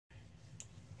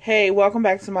Hey, welcome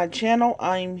back to my channel.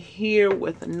 I'm here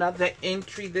with another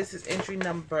entry. This is entry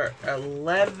number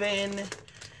 11.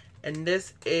 And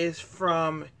this is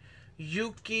from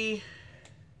Yuki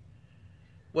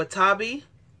Watabe.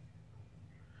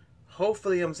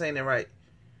 Hopefully I'm saying it right.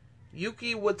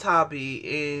 Yuki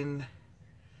Watabe. And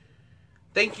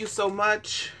thank you so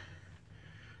much.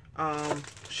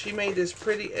 She made this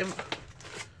pretty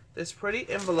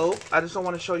envelope. I just don't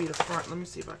want to show you the front. Let me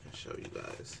see if I can show you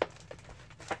guys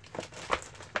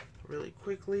really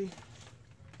quickly.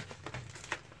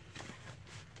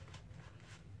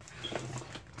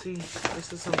 See,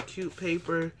 this is some cute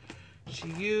paper she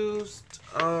used.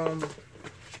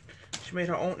 She made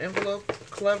her own envelope.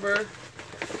 Clever.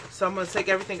 So I'm going to take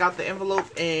everything out the envelope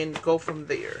and go from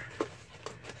there.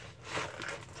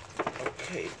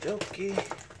 Okay, dokie.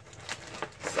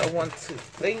 So I want to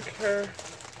thank her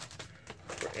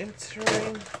for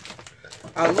entering.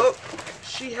 Look,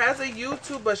 she has a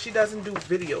YouTube, but she doesn't do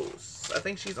videos. I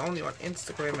think she's only on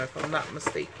Instagram, if I'm not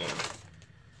mistaken.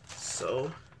 So,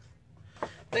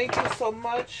 thank you so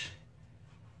much,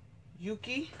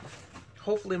 Yuki.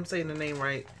 Hopefully I'm saying the name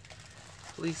right.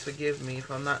 Please forgive me if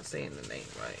I'm not saying the name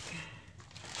right.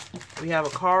 We have a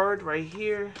card right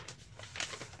here.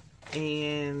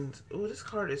 And, oh, this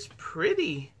card is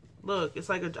pretty. Look, it's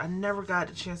like I never got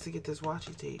a chance to get this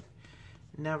washi tape.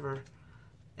 Never.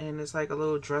 And it's like a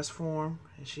little dress form.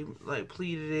 And she like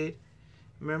pleated it.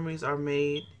 Memories are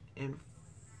made in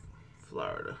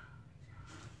Florida.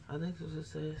 I think that's what it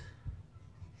says.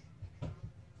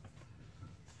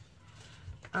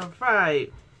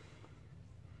 Alright.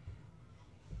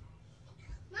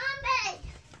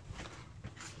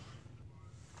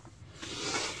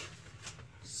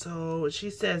 So she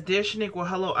says, Dear Shaniqua,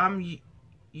 hello, I'm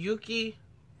Yuki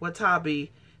Watabe.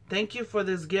 Thank you for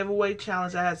this giveaway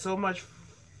challenge. I had so much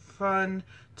fun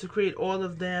to create all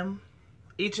of them.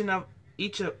 Each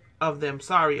of them.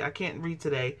 Sorry, I can't read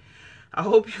today. I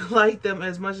hope you like them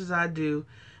as much as I do.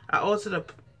 I altered a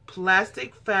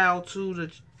plastic file to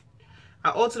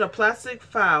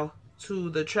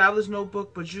the traveler's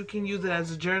notebook, but you can use it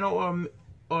as a journal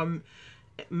or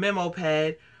memo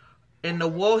pad. And the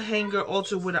wall hanger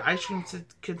altered with an ice cream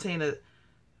container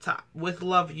top. With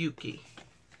love, Yuki.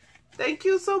 Thank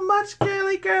you so much,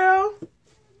 girly girl.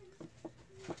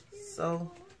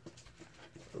 So,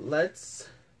 let's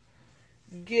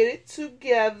get it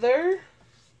together.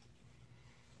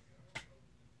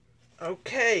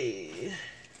 Okay.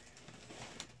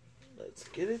 Let's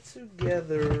get it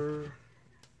together.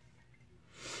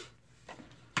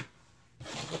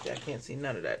 Okay, I can't see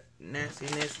none of that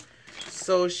nastiness.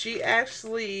 So she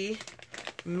actually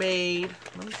made,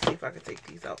 let me see if I can take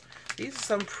these out. These are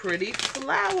some pretty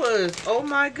flowers. Oh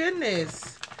my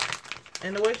goodness.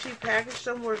 And the way she packaged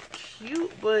them were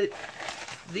cute, but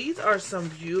these are some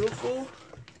beautiful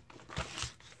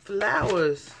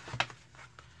flowers.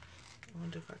 I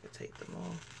wonder if I could take them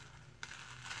off.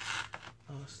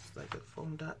 Oh, it's like a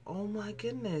foam dot. Oh my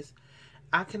goodness.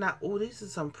 I cannot, oh, these are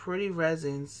some pretty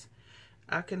resins.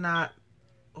 I cannot,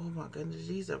 oh my goodness,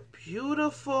 these are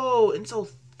beautiful and so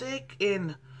thick,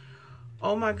 and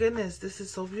oh my goodness, this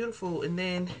is so beautiful. And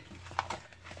then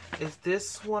is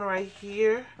this one right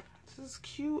here. This is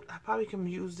cute. I probably can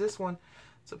use this one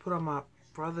to put on my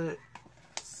brother's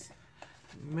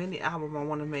mini album I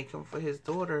want to make him for his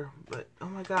daughter. But oh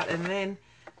my god. And then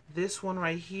this one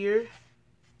right here.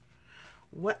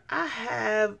 What, I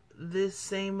have this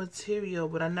same material,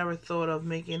 but I never thought of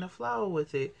making a flower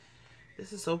with it.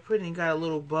 This is so pretty. And got a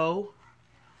little bow.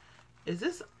 Is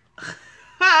this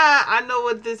I know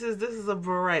what this is. This is a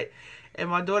beret. And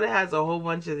my daughter has a whole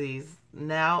bunch of these.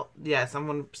 Now, yes, I'm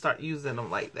going to start using them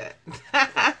like that.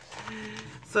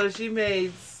 So she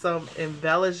made some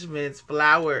embellishments,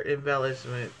 flower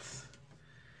embellishments.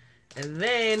 And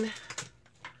then,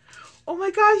 oh my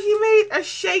gosh, she made a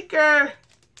shaker.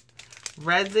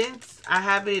 Resins. I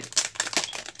haven't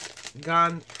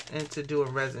gone into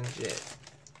doing resins yet.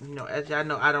 You know, as y'all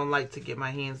know, I don't like to get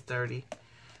my hands dirty.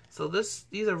 So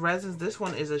these are resins. This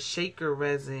one is a shaker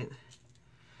resin.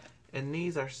 And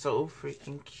these are so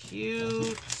freaking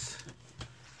cute.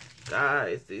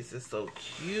 Guys, this is so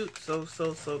cute. So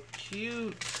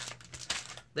cute.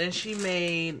 Then she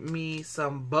made me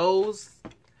some bows.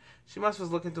 She must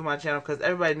was looking through my channel because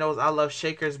everybody knows I love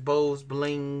shakers, bows,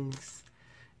 blings,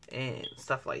 and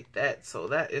stuff like that. So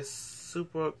that is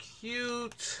super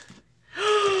cute.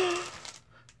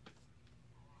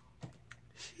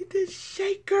 She did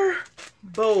shaker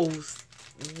bows.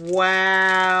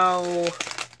 Wow.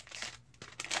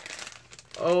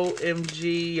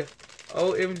 OMG.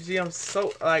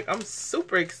 OMG. I'm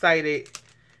super excited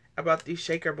about these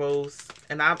shaker bows.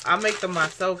 And I make them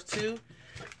myself too.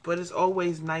 But it's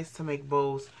always nice to make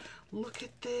bows. Look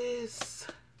at this.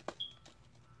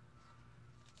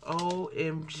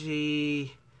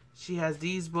 OMG. She has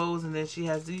these bows and then she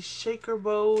has these shaker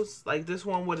bows. Like this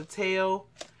one with a tail.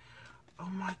 Oh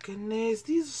my goodness.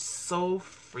 These are so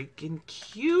freaking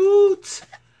cute.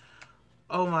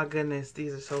 Oh my goodness.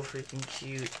 These are so freaking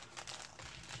cute.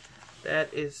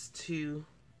 That is too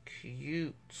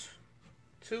cute.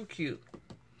 Too cute.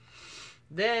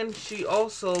 Then she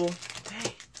also,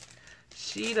 dang,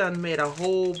 she done made a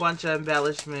whole bunch of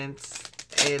embellishments.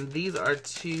 And these are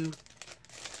too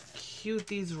cute.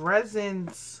 These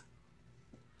resins.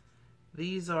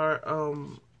 These are,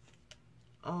 oh,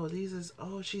 these is,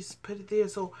 oh, she's put it there.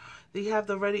 So they have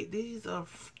the ready, these are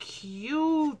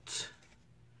cute.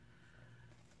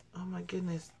 Oh my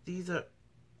goodness. These are,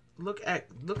 look at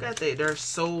they. They're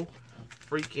so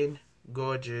freaking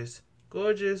gorgeous.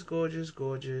 Gorgeous, gorgeous,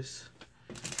 gorgeous.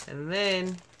 And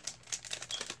then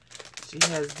she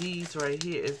has these right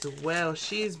here as well.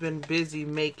 She's been busy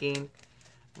making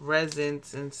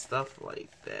resins and stuff like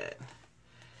that.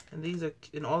 And these are,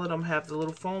 and all of them have the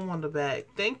little foam on the back.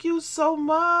 Thank you so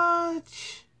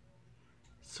much,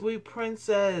 sweet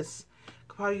princess.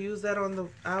 Could probably use that on the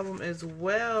album as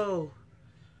well.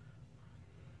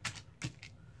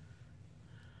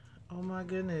 Oh my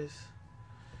goodness.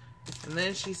 And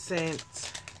then she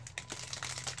sent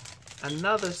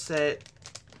another set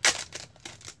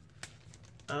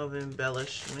of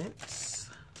embellishments.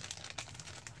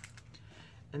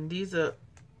 And these are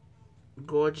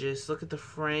gorgeous. Look at the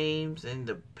frames and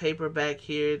the paper back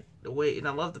here. The way, and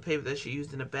I love the paper that she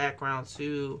used in the background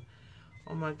too.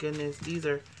 Oh my goodness. These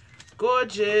are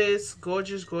gorgeous.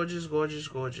 Gorgeous, gorgeous, gorgeous,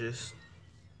 gorgeous.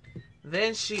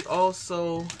 Then she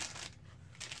also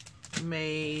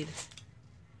made,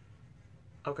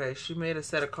 okay, she made a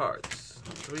set of cards.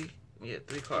 Three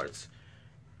cards.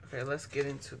 Okay, let's get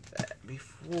into that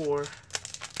before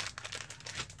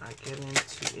I get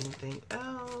into anything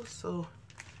else. So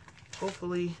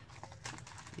hopefully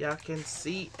y'all can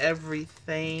see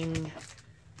everything.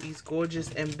 These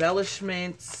gorgeous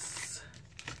embellishments.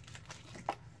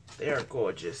 They are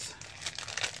gorgeous.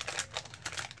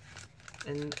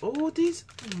 And oh, these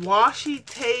washi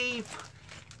tape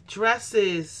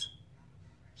dresses.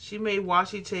 She made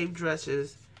washi tape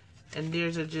dresses. And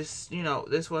theirs are just, you know,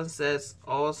 this one says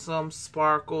awesome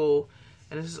sparkle.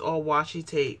 And this is all washi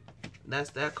tape. That's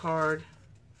that card.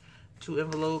 2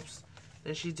 envelopes.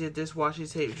 Then she did this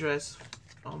washi tape dress.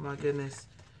 Oh my goodness.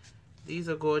 These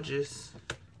are gorgeous.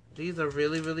 These are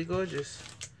really, really gorgeous.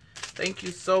 Thank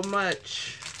you so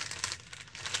much.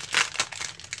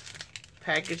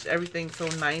 Packaged everything so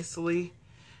nicely.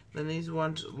 Then these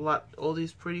ones, all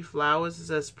these pretty flowers. It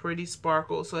says pretty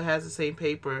sparkle. So it has the same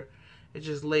paper. It's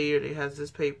just layered. It has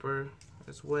this paper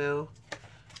as well.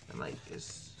 And like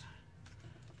it's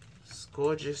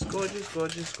gorgeous, gorgeous,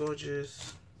 gorgeous,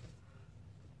 gorgeous.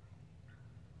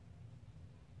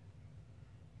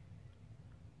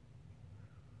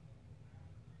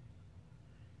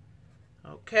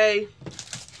 Okay.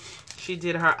 She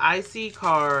did her IC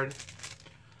card.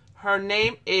 Her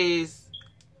name is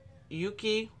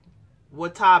Yuki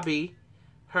Watabe.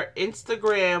 Her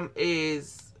Instagram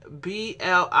is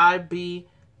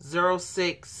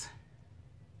BLIB06.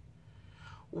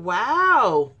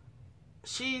 Wow.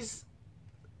 She's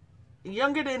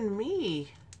younger than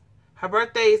me. Her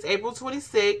birthday is April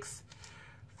 26th.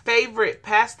 Favorite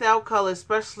pastel color,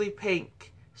 especially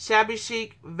pink. Shabby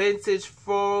chic, vintage,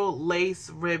 floral,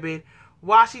 lace, ribbon,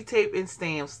 washi tape, and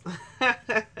stamps.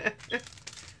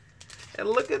 And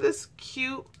look at this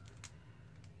cute.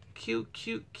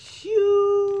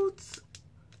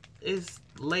 It's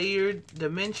layered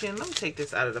dimension. Let me take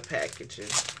this out of the packaging.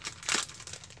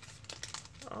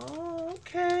 Oh,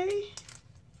 okay.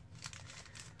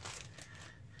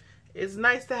 It's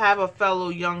nice to have a fellow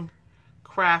young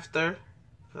crafter.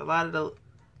 A lot of the,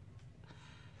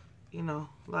 you know,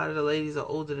 a lot of the ladies are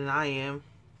older than I am.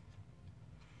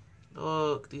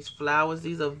 Look, these flowers.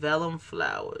 These are vellum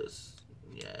flowers.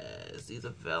 Yes, these are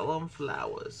vellum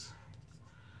flowers.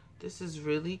 This is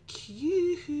really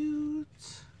cute.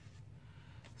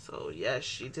 So, yes,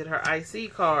 she did her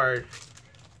IC card.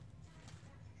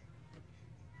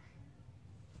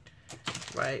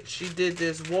 Right, she did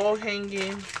this wall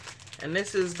hanging. And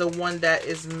this is the one that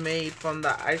is made from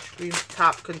the ice cream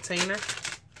top container.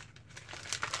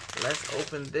 Let's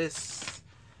open this.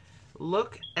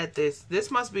 Look at this. This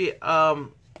must be,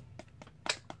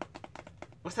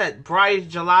 what's that? Bright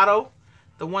gelato.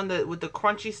 The one that with the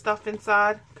crunchy stuff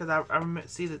inside. Because I remember,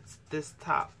 see this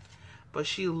top. But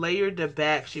she layered the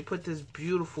back. She put this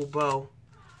beautiful bow.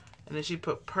 And then she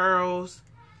put pearls.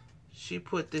 She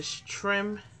put this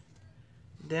trim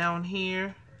down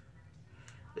here.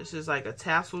 This is like a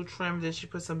tassel trim. Then she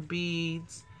put some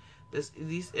beads.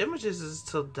 These images is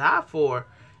to die for.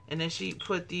 And then she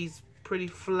put these pretty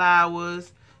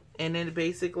flowers. And then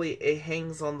basically it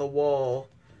hangs on the wall.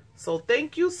 So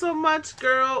thank you so much,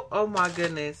 girl. Oh my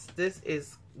goodness. This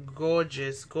is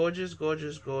gorgeous. Gorgeous,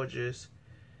 gorgeous, gorgeous.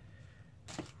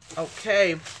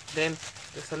 Okay. Then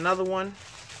there's another one.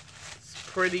 It's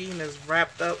pretty and it's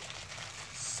wrapped up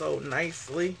so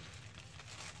nicely.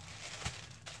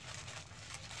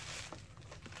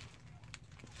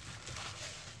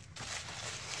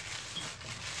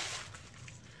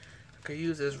 I could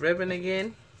use this ribbon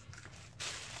again.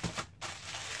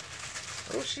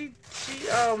 Oh, she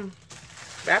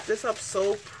wrapped this up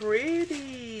so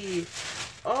pretty.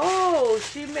 Oh,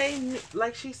 she made me,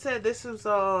 like she said, this is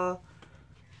a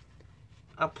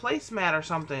placemat or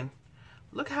something.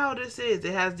 Look how this is.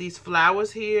 It has these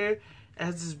flowers here. It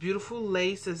has this beautiful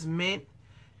lace. It's mint.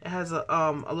 It has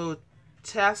a little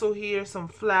tassel here, some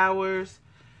flowers.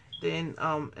 Then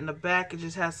in the back it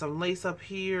just has some lace up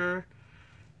here.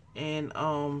 And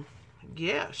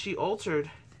yeah, she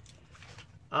altered.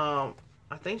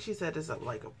 I think she said this up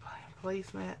like a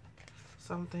placemat,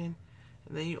 something.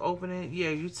 And then you open it.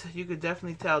 Yeah, you could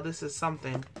definitely tell this is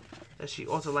something that she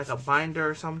altered, like a binder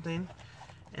or something.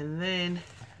 And then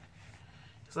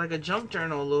it's like a junk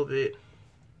journal a little bit.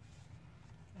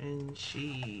 And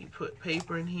she put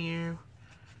paper in here,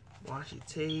 washi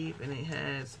tape, and it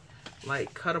has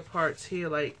like cut aparts here,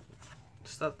 like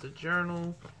stuff to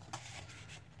journal.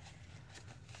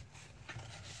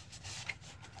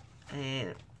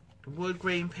 And wood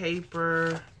grain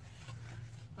paper.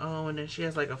 Oh, and then she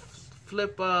has like a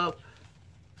flip up.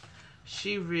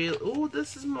 She really, ooh,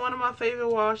 this is one of my favorite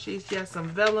washies. She has some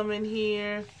vellum in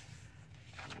here.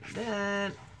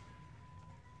 That.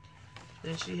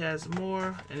 Then she has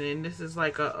more. And then this is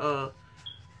like a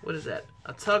what is that?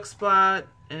 A tuck spot.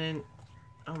 And then,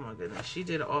 oh my goodness, she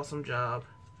did an awesome job.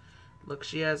 Look,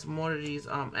 she has more of these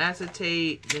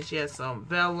acetate. Then she has some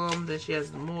vellum. Then she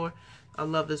has more. I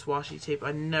love this washi tape.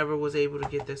 I never was able to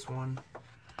get this one.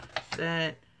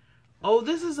 That. Oh,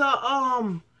 this is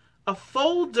a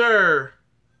folder.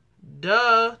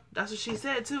 Duh. That's what she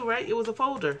said too, right? It was a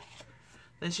folder.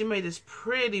 Then she made this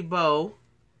pretty bow.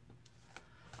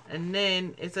 And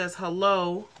then it says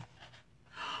hello.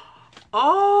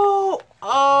 Oh,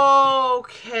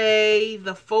 okay.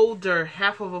 The folder.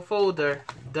 Half of a folder.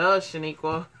 Duh,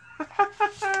 Shaniqua.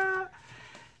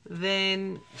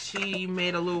 Then she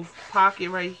made a little pocket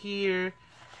right here.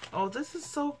 Oh, this is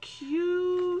so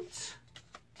cute.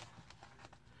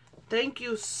 Thank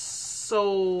you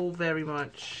so very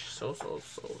much. So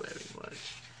very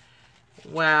much.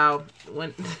 Wow.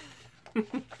 When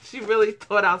she really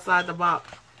thought outside the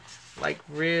box. Like,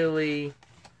 really.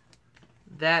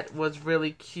 That was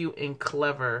really cute and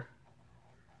clever.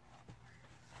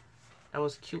 That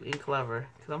was cute and clever.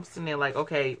 Because I'm sitting there like,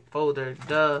 okay, folder,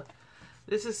 duh.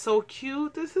 This is so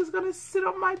cute. This is going to sit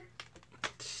on my...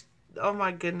 Oh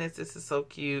my goodness, this is so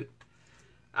cute.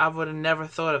 I would have never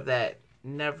thought of that.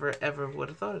 Never, ever would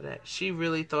have thought of that. She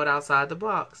really thought outside the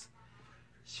box.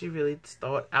 She really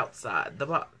thought outside the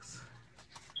box.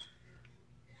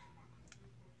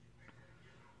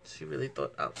 She really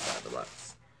thought outside the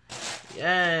box.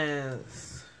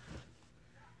 Yes.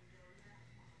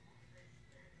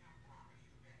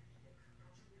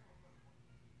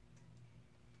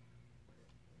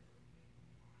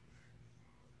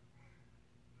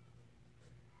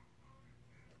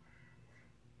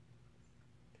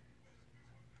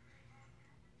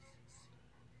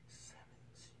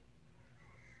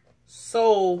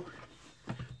 So,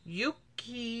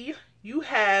 Yuki, you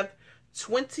have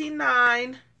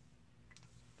 29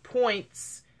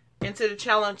 points into the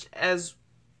challenge as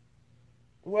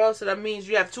well. So that means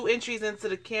you have 2 entries into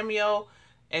the cameo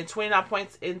and 29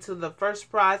 points into the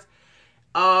first prize.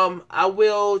 I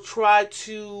will try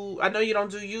to, I know you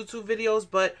don't do YouTube videos,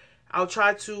 but I'll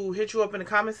try to hit you up in the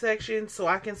comment section so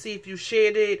I can see if you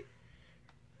shared it.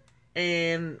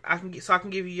 And I can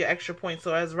give you your extra points.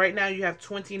 So as right now you have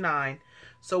 29.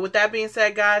 So with that being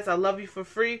said, guys, I love you for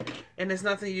free, and there's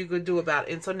nothing you could do about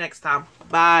it. Until next time,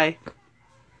 bye.